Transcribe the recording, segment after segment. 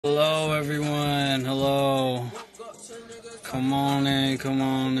Hello everyone, hello. Come on in, come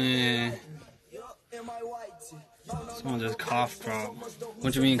on in. Someone just cough drop.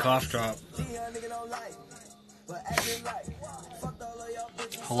 What do you mean cough drop?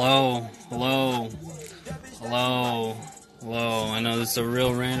 Hello, hello, hello, hello. I know this is a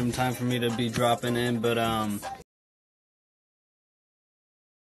real random time for me to be dropping in, but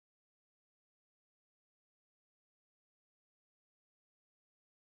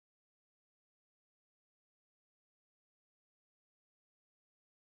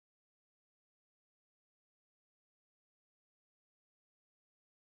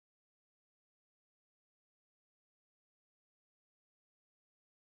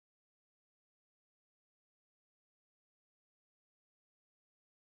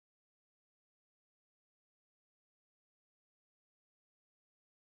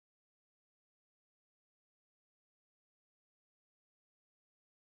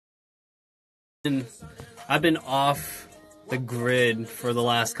I've been off the grid for the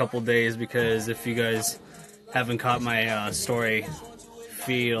last couple days because if you guys haven't caught my story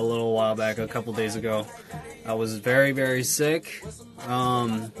feed a little while back, a couple days ago, I was very, very sick.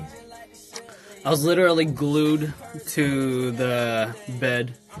 I was literally glued to the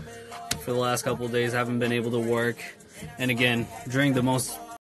bed for the last couple of days. I haven't been able to work. And again, during the most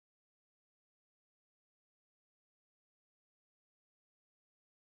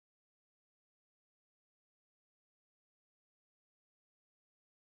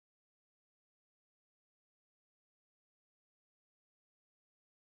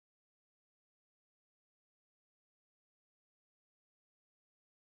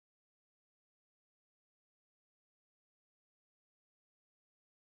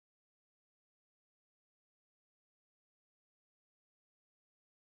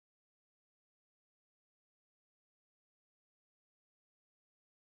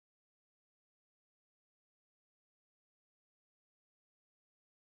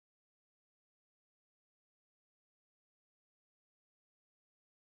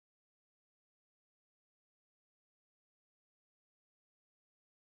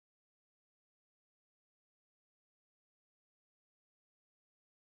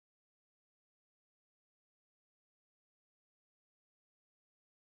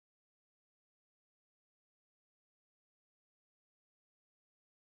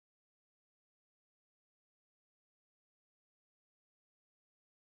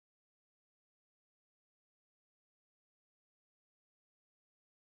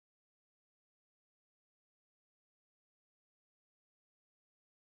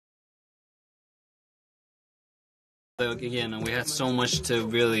again, we had so much to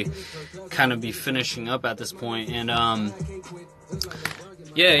really kind of be finishing up at this point, and I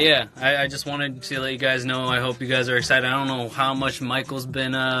just wanted to let you guys know. I hope you guys are excited. I don't know how much Michael's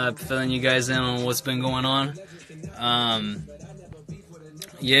been filling you guys in on what's been going on.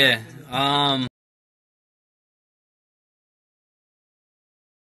 Yeah.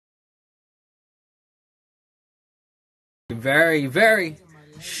 Very, very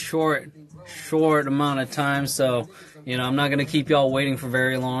short amount of time, so I'm not gonna keep y'all waiting for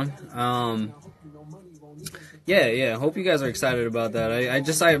very long. Hope you guys are excited about that.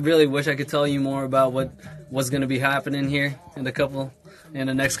 I really wish I could tell you more about what's gonna be happening here in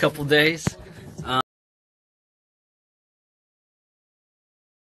the next couple days.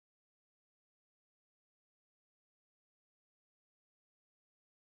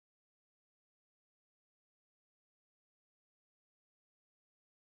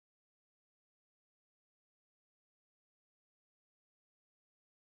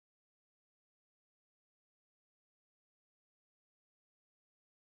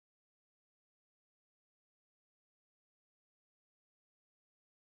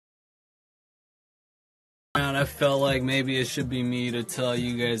 I felt like maybe it should be me to tell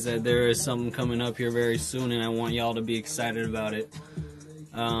you guys that there is something coming up here very soon, and I want y'all to be excited about it.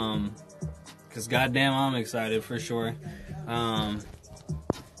 Cause goddamn, I'm excited for sure.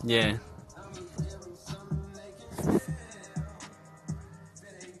 Yeah.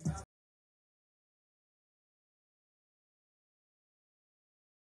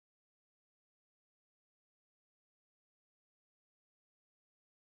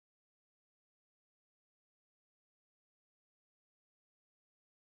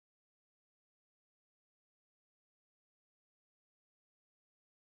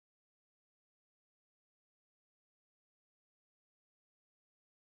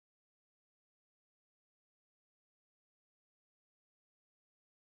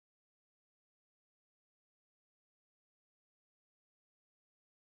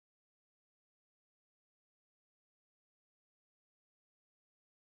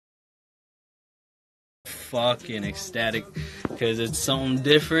 fucking ecstatic because it's something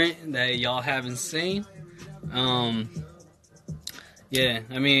different that y'all haven't seen. Yeah,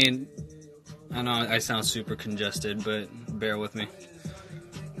 I mean, I know I sound super congested, but bear with me.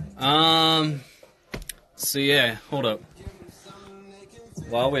 So yeah, hold up.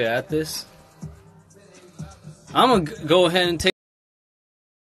 While we're at this, I'm gonna go ahead and take.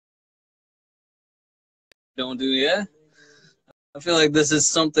 Don't do yet. I feel like this is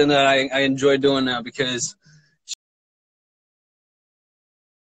something that I enjoy doing now because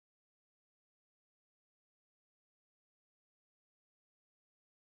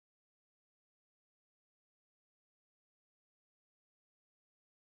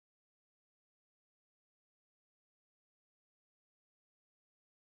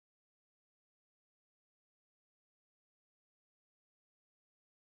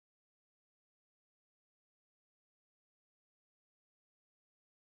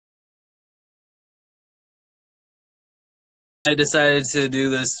I decided to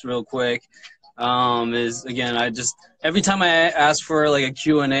do this real quick. Is again, I just every time I ask for like a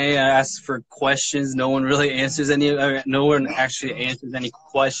Q&A, I ask for questions. No one really answers any. No one actually answers any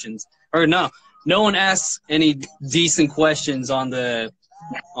questions, or no one asks any decent questions on the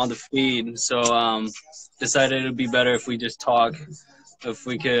feed. So decided it would be better if we just talk. If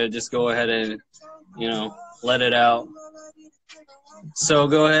we could just go ahead and let it out. So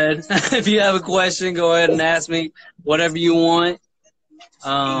go ahead. If you have a question, go ahead and ask me whatever you want.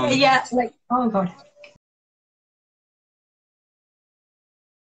 Yeah, like, oh god.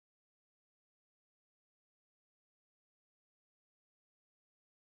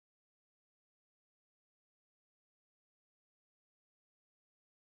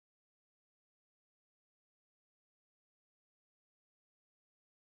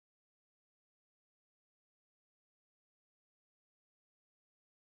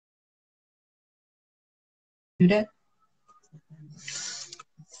 Do that.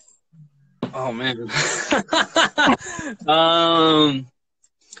 Oh man.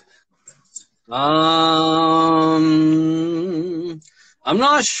 I'm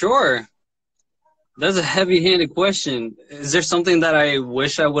not sure. That's a heavy-handed question. Is there something that I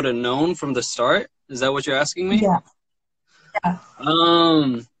wish I would have known from the start? Is that what you're asking me? Yeah. Yeah.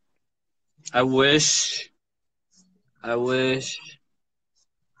 I wish.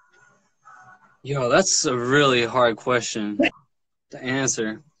 Yo, that's a really hard question to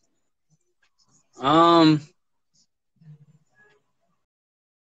answer.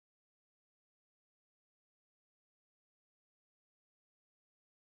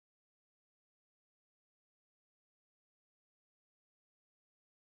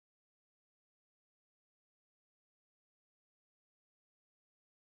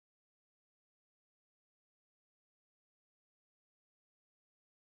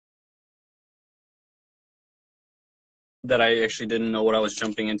 That I actually didn't know what I was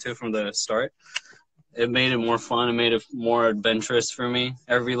jumping into from the start. It made it more fun. It made it more adventurous for me.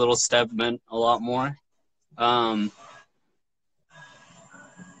 Every little step meant a lot more.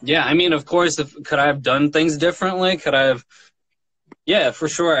 Yeah, I mean, of course, could I have done things differently? Could I have? Yeah, for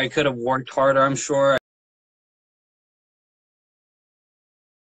sure. I could have worked harder, I'm sure.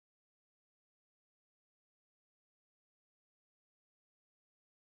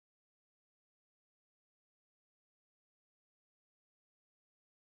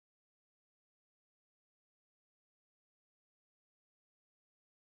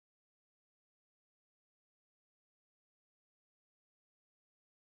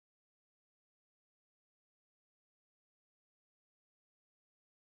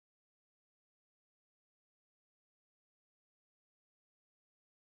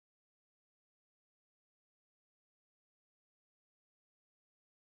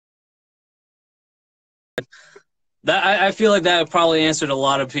 That I feel like that probably answered a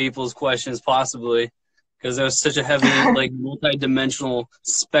lot of people's questions, possibly, because there was such a heavy, like, multi-dimensional,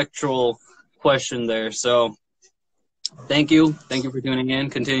 spectral question there. So, thank you for tuning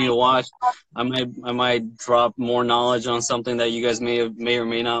in. Continue to watch. I might drop more knowledge on something that you guys may or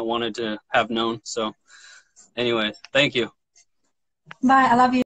may not wanted to have known. So, anyway, thank you. Bye. I love you.